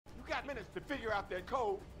minutes to figure out their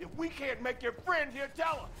code if we can't make your friend here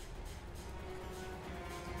tell us?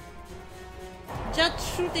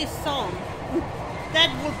 Just shoot a song.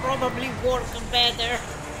 That would probably work better.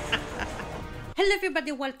 Hello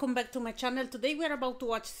everybody, welcome back to my channel. Today we are about to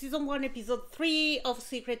watch season 1 episode 3 of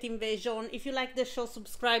Secret Invasion. If you like the show,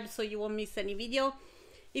 subscribe so you won't miss any video.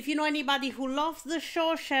 If you know anybody who loves the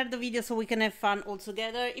show, share the video so we can have fun all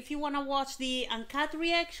together. If you want to watch the uncut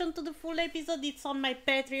reaction to the full episode, it's on my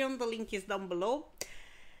Patreon, the link is down below.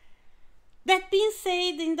 That being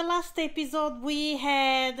said, in the last episode we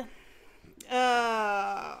had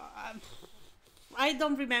I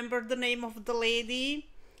don't remember the name of the lady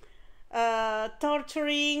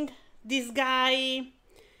torturing this guy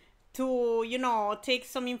to, you know, take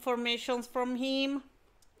some information from him.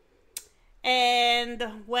 And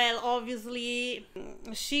well, obviously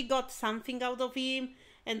she got something out of him,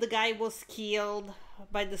 and the guy was killed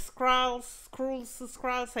by the Skrulls.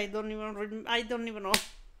 I don't even know.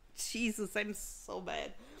 Jesus, I'm so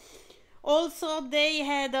bad. Also, they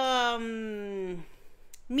had a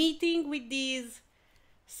meeting with these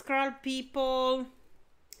Skrull people,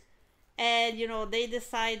 and you know, they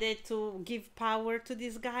decided to give power to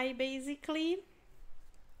this guy basically.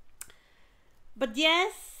 But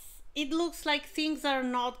yes, it looks like things are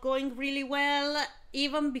not going really well,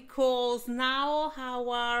 even because now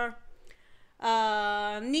our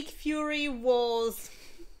Nick Fury was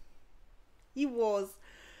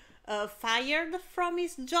fired from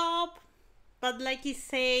his job, but like he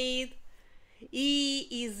said,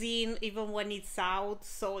 he is in even when it's out,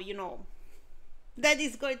 so you know, that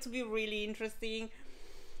is going to be really interesting.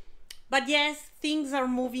 But yes, things are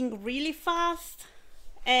moving really fast,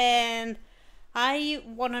 and I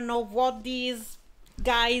want to know what these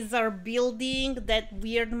guys are building, that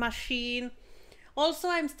weird machine. Also,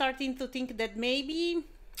 I'm starting to think that maybe,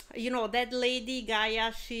 you know, that lady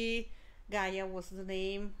Gaia, Gaia was the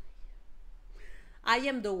name. I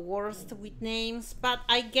am the worst with names, but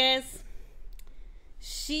I guess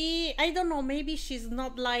I don't know, maybe she's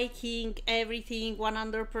not liking everything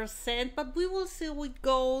 100%, but we will see how it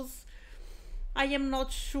goes. I am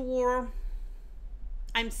not sure.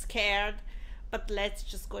 I'm scared. But let's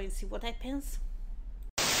just go and see what happens.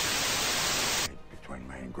 Between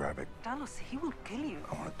me and Grab it. Dallas, he will kill you.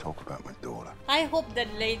 I want to talk about my daughter. I hope that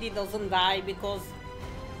lady doesn't die, because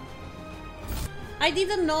I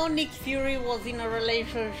didn't know Nick Fury was in a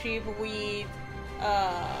relationship with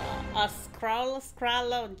a Skrull,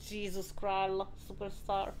 oh Jesus, Skrull,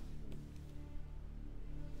 superstar.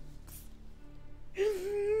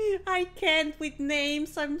 I can't with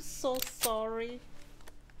names, I'm so sorry.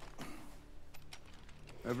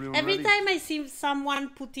 Every time I see someone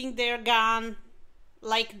putting their gun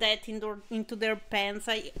like that into their pants,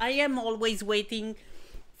 I am always waiting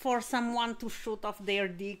for someone to shoot off their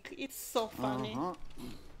dick. It's so funny.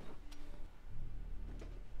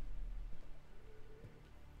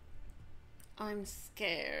 I'm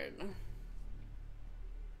scared.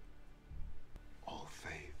 All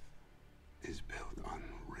faith is built on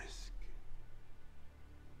risk.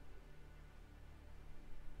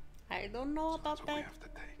 I don't know about That's what that. we have to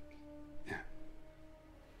take. Yeah.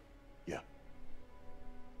 Yeah.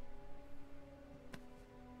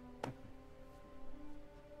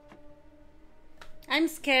 I'm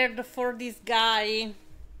scared for this guy.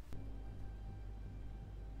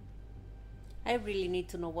 I really need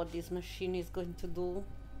to know what this machine is going to do.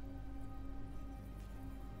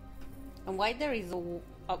 And why there is oh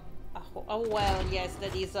well, yes,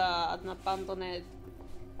 that is an abandoned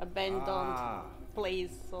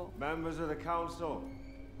place. So members of the council.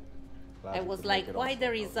 I was like, why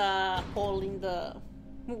there is a hole in the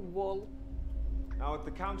wall? Now at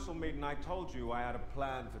the council meeting I told you I had a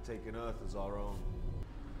plan for taking Earth as our own.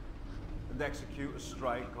 And execute a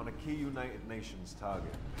strike on a key United Nations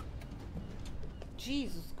target.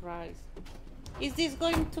 Jesus Christ. Is this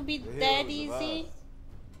going to be The that heroes of easy?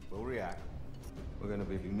 Earth will react. We're going to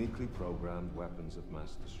be uniquely programmed weapons of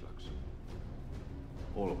mass destruction.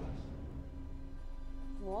 All of us.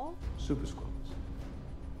 What? Super squads.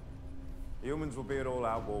 Humans will be at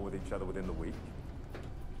all-out war with each other within the week.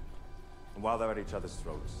 And while they're at each other's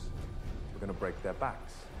throats, we're going to break their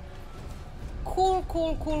backs. Cool,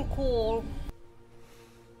 cool, cool, cool.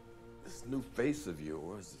 This new face of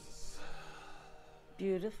yours is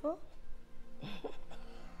Beautiful.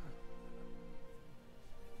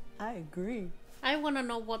 I agree. I want to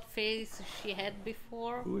know what face she had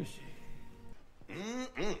before. who is she?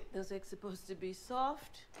 Those eggs supposed to be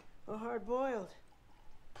soft or hard-boiled?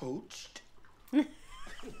 Poached? Do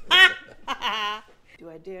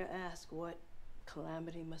I dare ask what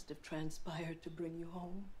calamity must have transpired to bring you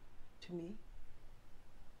home to me?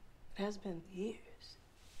 has been years.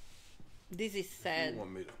 This is If sad. you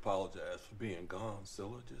want me to apologize for being gone,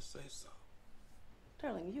 Scylla, just say so.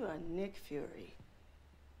 Darling, you are Nick Fury.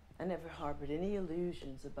 I never harbored any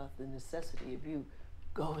illusions about the necessity of you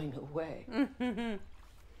going away.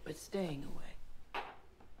 But staying away,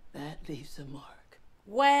 that leaves a mark.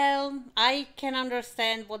 Well, I can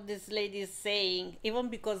understand what this lady is saying, even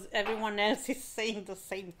because everyone else is saying the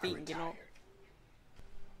same I'm thing, you know. retired.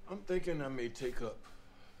 I'm thinking I may take up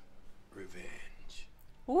revenge.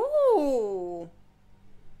 Ooh.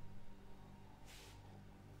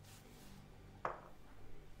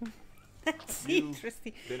 That's You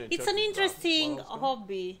interesting. been in It's touch an with interesting Rob while I was gone?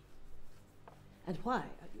 hobby. And why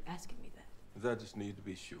are you asking me that? 'Cause I just need to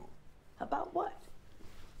be sure About what?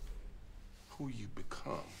 who you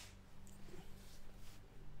become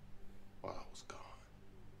while I was gone.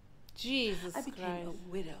 Jesus I became Christ. a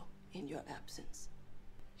widow in your absence.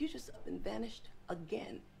 You just up and vanished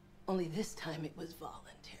again. Only this time it was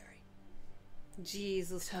voluntary.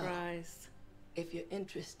 Jesus So, Christ. If you're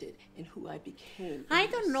interested in who I became, I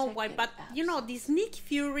in don't your know why, second but you know, absence, this Nick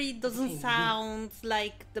Fury doesn't Between me sound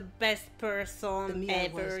like the best the person me I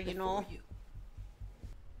was ever, you know. before you.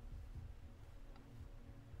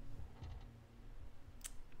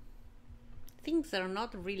 Things are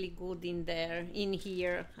not really good in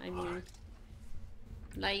here. I mean,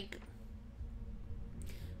 like,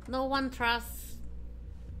 no one trusts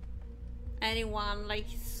anyone.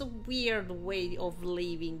 Like, it's a weird way of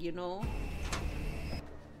living, you know.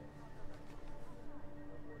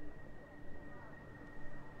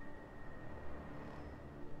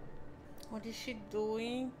 What is she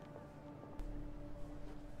doing?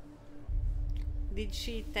 Did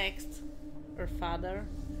she text her father?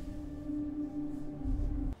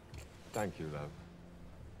 Thank you, love.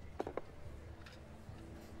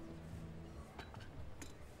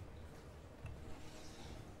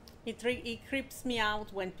 It creeps me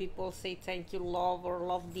out when people say thank you, love, or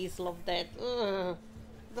love this, love that. Ugh.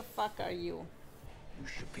 The fuck are you? You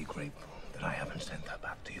should be grateful that I haven't sent her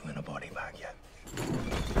back to you in a body bag yet.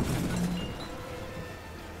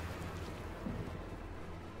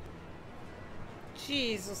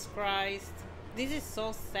 Jesus Christ. This is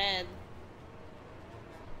so sad.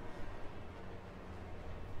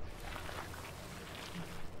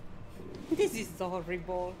 This is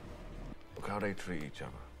horrible. Look how they treat each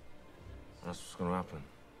other. That's what's gonna happen.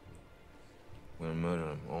 We're gonna murder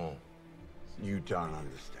them all. You don't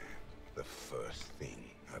understand the first thing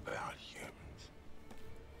about humans.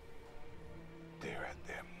 They're at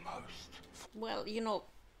their most. Well, you know,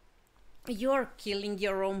 you're killing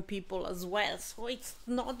your own people as well, so it's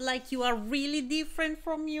not like you are really different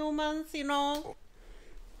from humans, you know.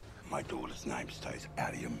 My daughter's name stays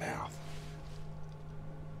out of your mouth.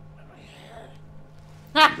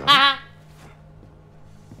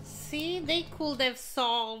 See, they could have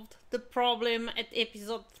solved the problem at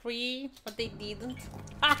episode 3, but they didn't.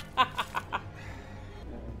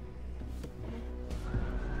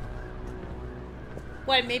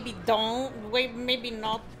 Well, maybe don't. Wait, maybe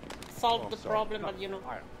not solve the problem, but you know.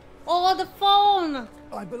 Oh, the phone!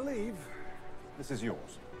 I believe this is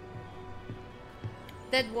yours.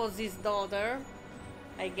 That was his daughter,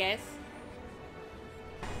 I guess.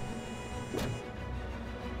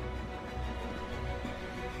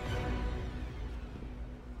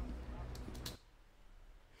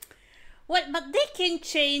 Well, but they can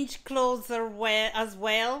change clothes as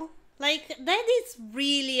well. Like, that is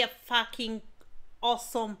really a fucking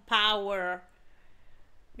awesome power.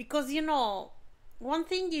 Because, you know, one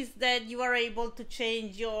thing is that you are able to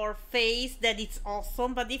change your face, that it's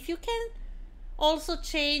awesome. But if you can also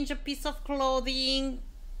change a piece of clothing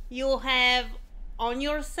you have on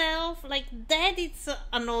yourself, like that, it's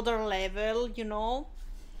another level, you know.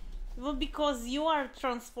 Well, because you are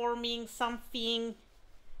transforming something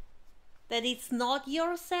that it's not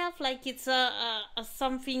yourself, like it's a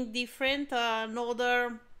something different,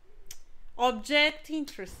 another object.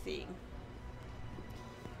 Interesting.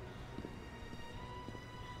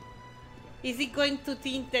 Is he going to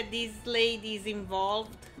think that this lady is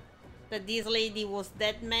involved? That this lady was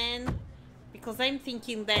that man? Because I'm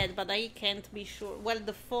thinking that, but I can't be sure. Well,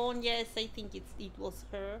 the phone, yes, I think it was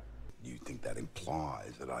her. You think that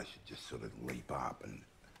implies that I should just sort of leap up and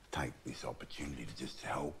take this opportunity to just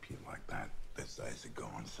help you like that? Those days are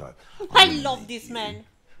gone, so... I I'm love gonna this need man.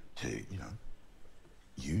 you to, you know,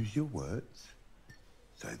 use your words.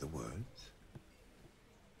 Say the words.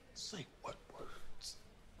 Say what words?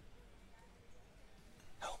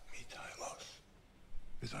 Help me, Talos.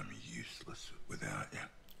 Because I'm useless without you.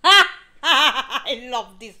 I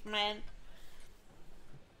love this man.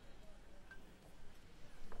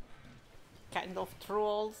 Okay. kind of true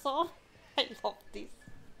also. I love this.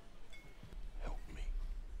 Help me,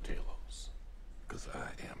 Talos, because I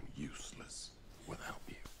am useless without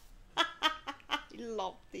you. I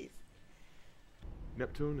love this.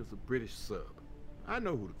 Neptune is a British sub. I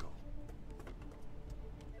know who to call.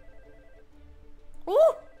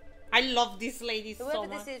 Ooh! I love this lady so Whoever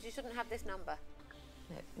much. this is, you shouldn't have this number.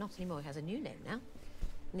 No, not anymore. He has a new name now.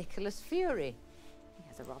 Nicholas Fury. He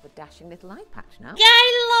has a rather dashing little eye patch now. Yeah,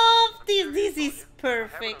 I love this. This is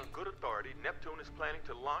perfect. Having on good authority, Neptune is planning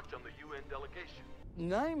to launch on the UN delegation.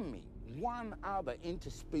 Name me one other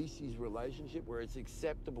interspecies relationship where it's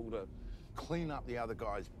acceptable to clean up the other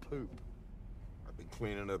guy's poop. I've been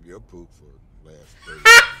cleaning up your poop for the last 30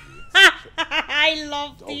 years. I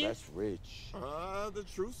love Oh, this. that's rich. The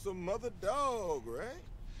truth's a mother dog, right?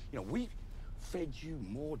 You know, we fed you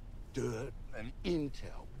more dirt and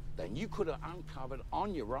intel than you could have uncovered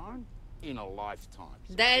on your own in a lifetime.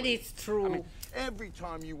 So That please. is true. I mean, every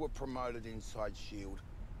time you were promoted inside S.H.I.E.L.D.,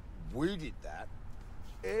 we did that.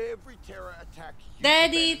 Every terror attack you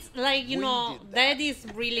That prevented, is, like, you we know, did that is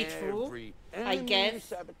really true. Every I enemy guess.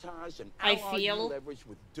 sabotage and I ally you feel. leverage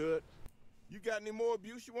with dirt. You got any more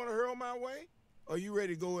abuse you want to hurl my way? Or you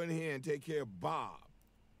ready to go in here and take care of Bob?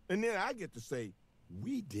 And then I get to say,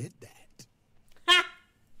 we did that.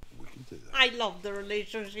 We can do that. I love the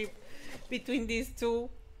relationship between these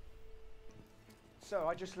two. So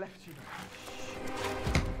I just left you.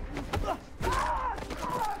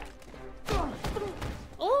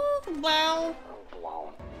 Oh, well.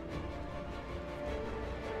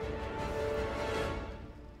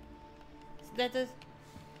 Is that a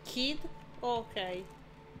kid? Okay.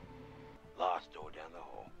 Last door down the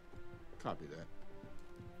hall. Copy that.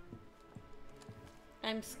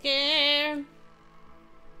 I'm scared.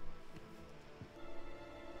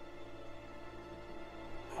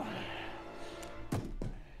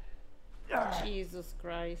 Jesus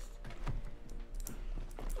Christ.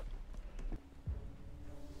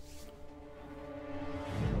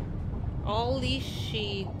 Holy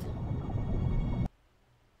shit.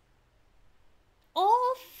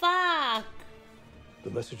 Oh, fuck.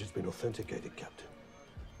 The message has been authenticated, Captain.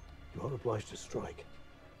 You are obliged to strike.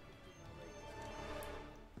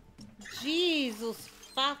 Jesus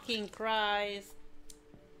fucking Christ.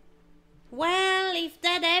 Well, if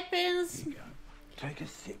that happens, Take a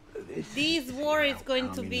sip of this. this war is going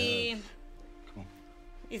to calming be... nerves. Come on.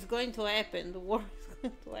 It's going to happen. The war is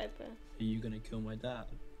going to happen. Are you gonna kill my dad?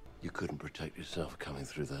 You couldn't protect yourself coming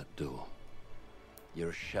through that door.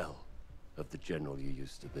 You're a shell of the general you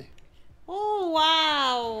used to be. Oh,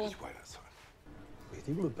 wow. Just wait outside.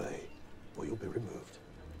 Either you'll obey, or you'll be removed.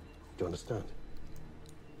 Do you understand?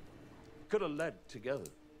 Could have led together.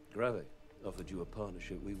 Grave offered you a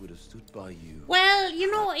partnership, we would have stood by you. Well,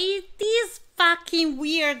 you know, it is fucking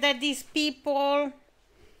weird that these people,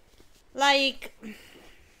 like,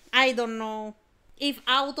 I don't know, if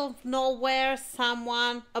out of nowhere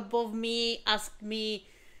someone above me asked me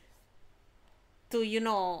to, you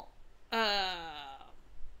know,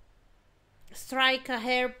 strike a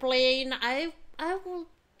airplane, I will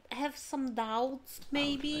have some doubts,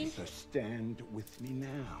 maybe. So stand with me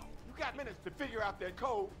now. You got minutes to figure out that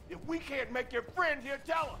code. If we can't make your friend here,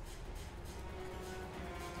 tell us.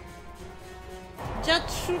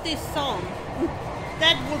 Just shoot his song.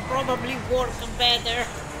 That would probably work better.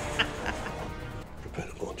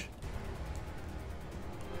 Prepare to launch.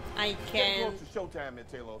 I Get can. close to showtime there,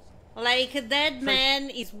 Talos. Like, that man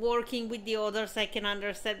is working with the others, I can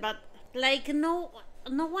understand, but like no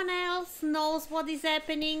one else knows what is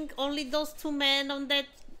happening. Only those two men on that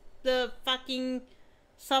the fucking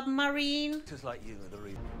submarine. Just like you, the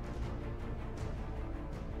reason.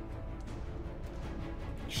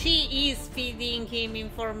 She is feeding him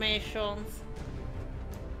informations.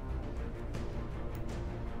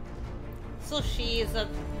 So she is a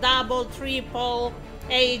double, triple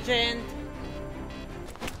agent.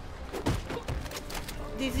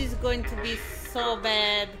 This is going to be so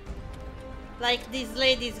bad. Like, this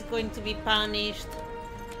lady is going to be punished.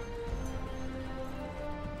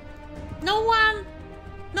 No one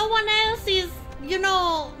else is, you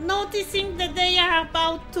know, noticing that they are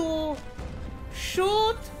about to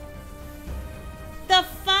shoot. The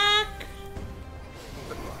fuck?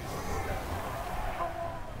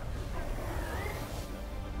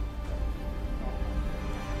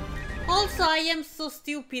 Also, I am so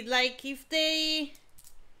stupid. Like, if they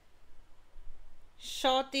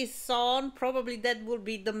shot his son, probably that would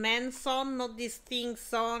be the man's son, not this thing's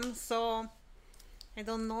son. So I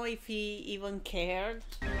don't know if he even cared.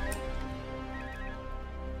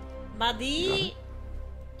 But he,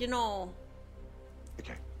 you know,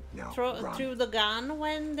 Okay. Now, through the gun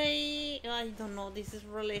when they... I don't know, this is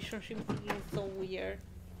relationship is so weird.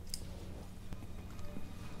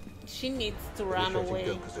 She needs to run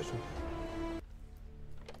away.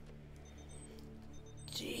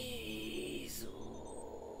 Jesus.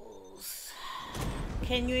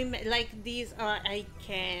 Can you imagine, like this? I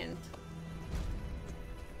can't.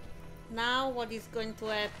 Now what is going to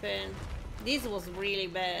happen? This was really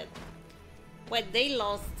bad. Wait, they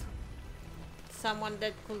lost someone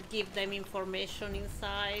that could give them information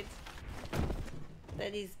inside.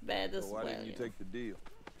 That is bad as well. Why didn't you take the deal?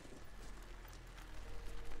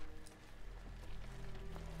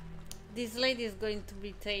 This lady is going to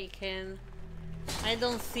be taken. I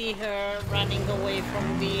don't see her running away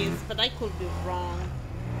from this, but I could be wrong.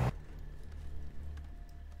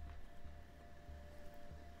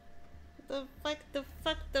 The fuck, the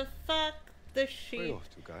fuck, the fuck, the shit. Where are you off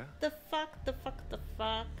to, Gaia? The fuck, the fuck, the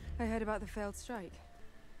fuck. I heard about the failed strike.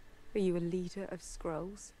 Were you a leader of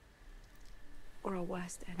Skrulls? Or a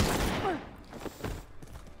West End?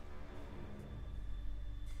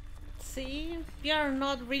 See? You are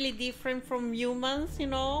not really different from humans, you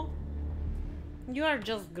know? You are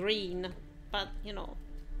just green, but, you know.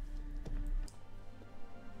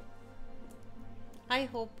 I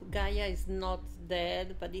hope Gaia is not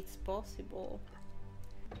dead, but it's possible.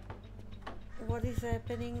 What is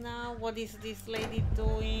happening now? What is this lady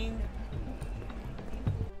doing?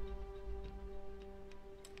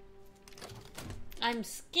 I'm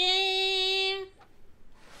scared.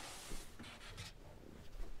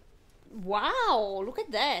 Wow, look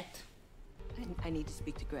at that. I need to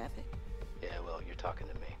speak to Graphic. Yeah, well, you're talking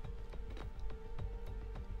to me.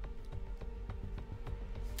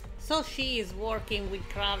 So she is working with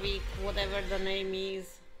Kravik, whatever the name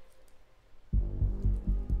is.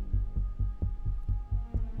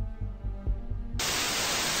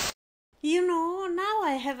 You know, now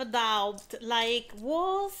I have a doubt. Like,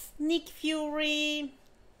 was Nick Fury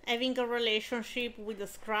having a relationship with a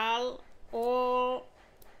Skrull? Or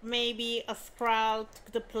maybe a Skrull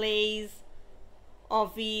took the place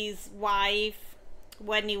of his wife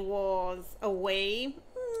when he was away?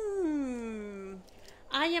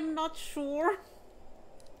 I am not sure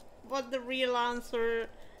what the real answer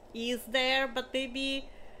is there, but maybe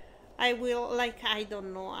I will, like, I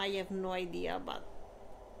don't know, I have no idea, but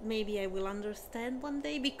maybe I will understand one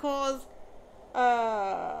day, because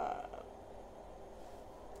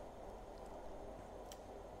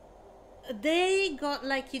they got,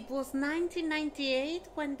 like, it was 1998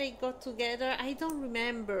 when they got together. I don't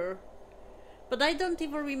remember, but I don't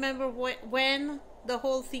even remember when the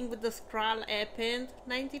whole thing with the Skrull happened.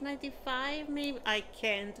 1995 maybe? I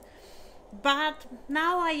can't. But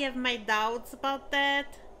now I have my doubts about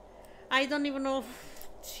that. I don't even know if...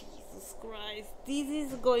 Jesus Christ, this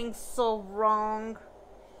is going so wrong.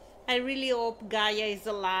 I really hope Gaia is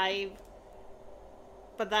alive,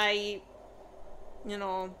 but I, you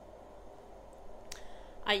know,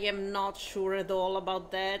 I am not sure at all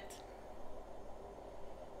about that.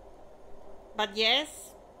 But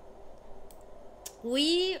yes,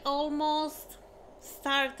 we almost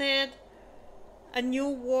started a new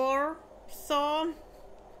war, so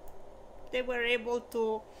they were able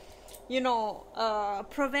to, you know,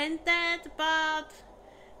 prevent that, but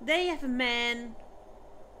they have men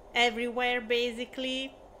everywhere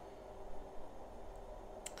basically,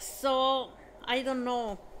 so I don't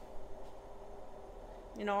know,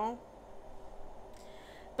 you know.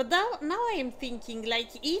 But now I am thinking, like,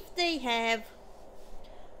 if they have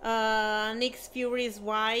Nick Fury's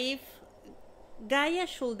wife, Gaia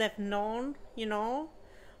should have known, you know.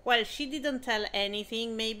 Well, she didn't tell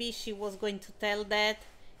anything. Maybe she was going to tell that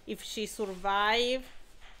if she survived,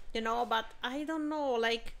 you know, but I don't know,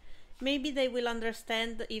 like, maybe they will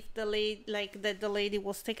understand if the lady, like, that the lady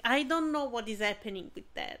was taken. I don't know what is happening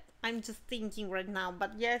with that. I'm just thinking right now,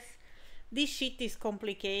 but yes, this shit is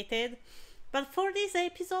complicated. But for this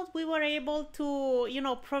episode, we were able to, you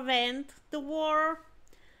know, prevent the war.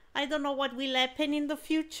 I don't know what will happen in the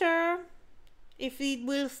future, if it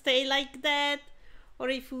will stay like that, or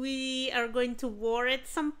if we are going to war at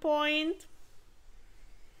some point.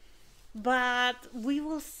 But we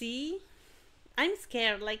will see. I'm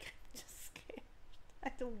scared, like, just scared.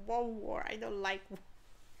 I don't want war. I don't like war.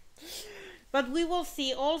 But we will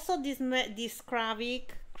see. Also, this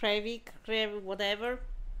Kravik, whatever,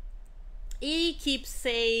 he keeps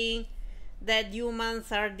saying that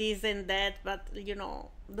humans are this and that, but, you know,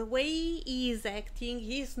 the way he is acting,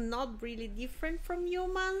 he's not really different from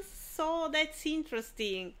humans, so that's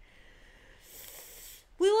interesting.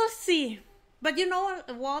 We will see. But you know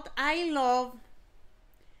what? I love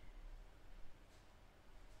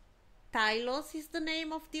Tylos is the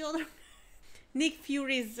name of the other Nick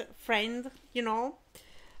Fury's friend, you know.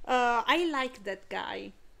 I like that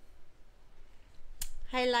guy.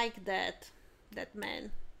 I like that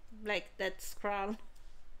man, like that Skrull.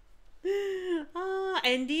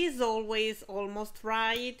 And he's always almost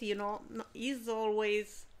right, you know. No, he's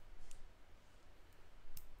always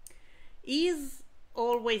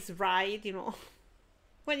right, you know,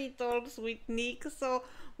 when he talks with Nick. So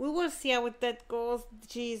we will see how that goes.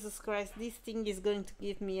 Jesus Christ, this thing is going to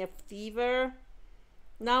give me a fever.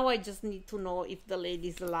 Now I just need to know if the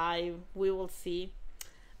lady's alive. We will see.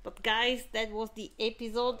 But guys, that was the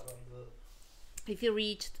episode. If you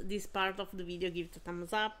reached this part of the video, give it a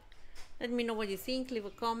thumbs up. Let me know what you think. Leave a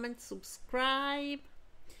comment, subscribe.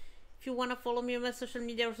 If you want to follow me on my social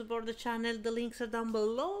media or support the channel, the links are down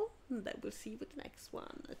below. And I will see you with the next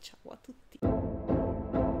one. Ciao a tutti.